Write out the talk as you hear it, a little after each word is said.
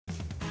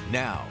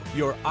Now,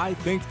 your I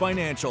Think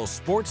Financial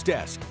Sports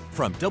Desk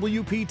from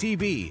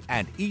WPTV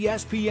and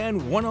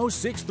ESPN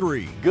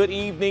 106.3. Good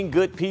evening,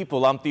 good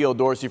people. I'm Theo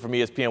Dorsey from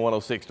ESPN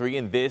 106.3,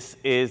 and this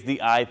is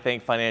the I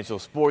Think Financial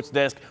Sports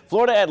Desk.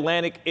 Florida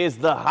Atlantic is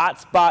the hot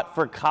spot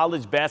for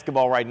college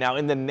basketball right now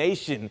in the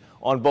nation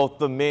on both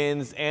the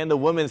men's and the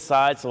women's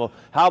side. So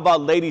how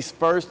about ladies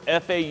first?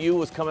 FAU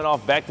was coming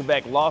off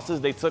back-to-back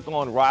losses. They took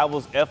on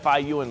rivals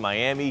FIU in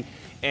Miami.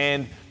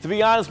 And to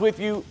be honest with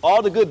you,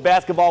 all the good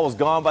basketball was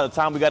gone by the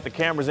time we got the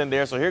cameras in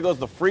there. So here goes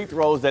the free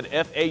throws that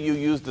FAU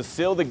used to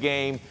seal the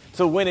game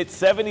to win it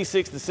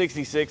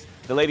 76-66.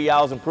 The Lady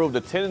Owls improved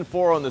to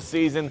 10-4 on the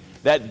season.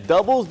 That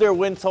doubles their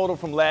win total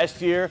from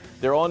last year.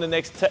 They're on the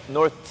next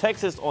North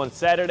Texas on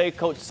Saturday.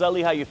 Coach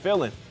Sully, how you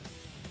feeling?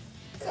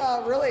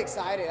 Really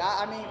excited.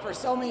 I mean, for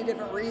so many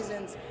different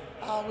reasons.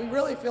 We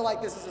really feel like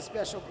this is a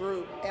special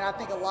group, and I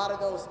think a lot of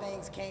those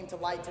things came to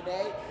light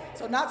today.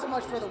 So not so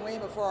much for the win,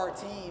 but for our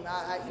team.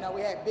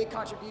 We had big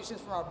contributions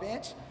from our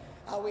bench.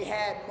 We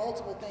had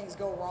multiple things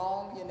go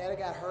wrong. Yanetta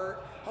got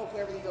hurt.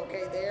 Hopefully everything's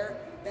okay there.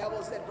 That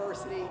was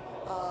adversity.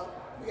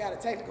 We got a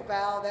technical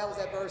foul. That was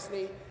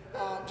adversity.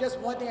 Just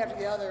one thing after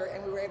the other,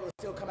 and we were able to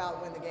still come out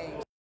and win the game.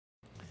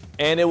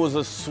 And it was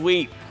a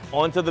sweep.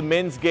 On to the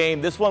men's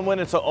game. This one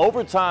went into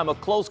overtime, a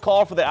close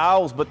call for the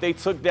Owls, but they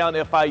took down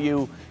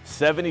FIU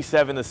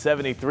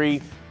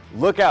 77-73.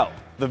 Look out.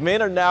 The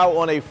men are now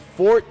on a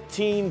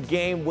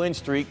 14-game win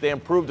streak. They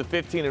improved to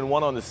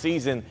 15-1 on the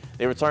season.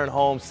 They return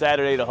home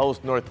Saturday to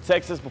host North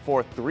Texas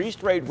before 3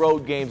 straight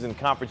road games in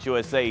Conference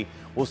USA.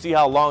 We'll see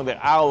how long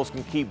the Owls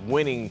can keep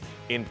winning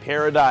in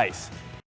Paradise.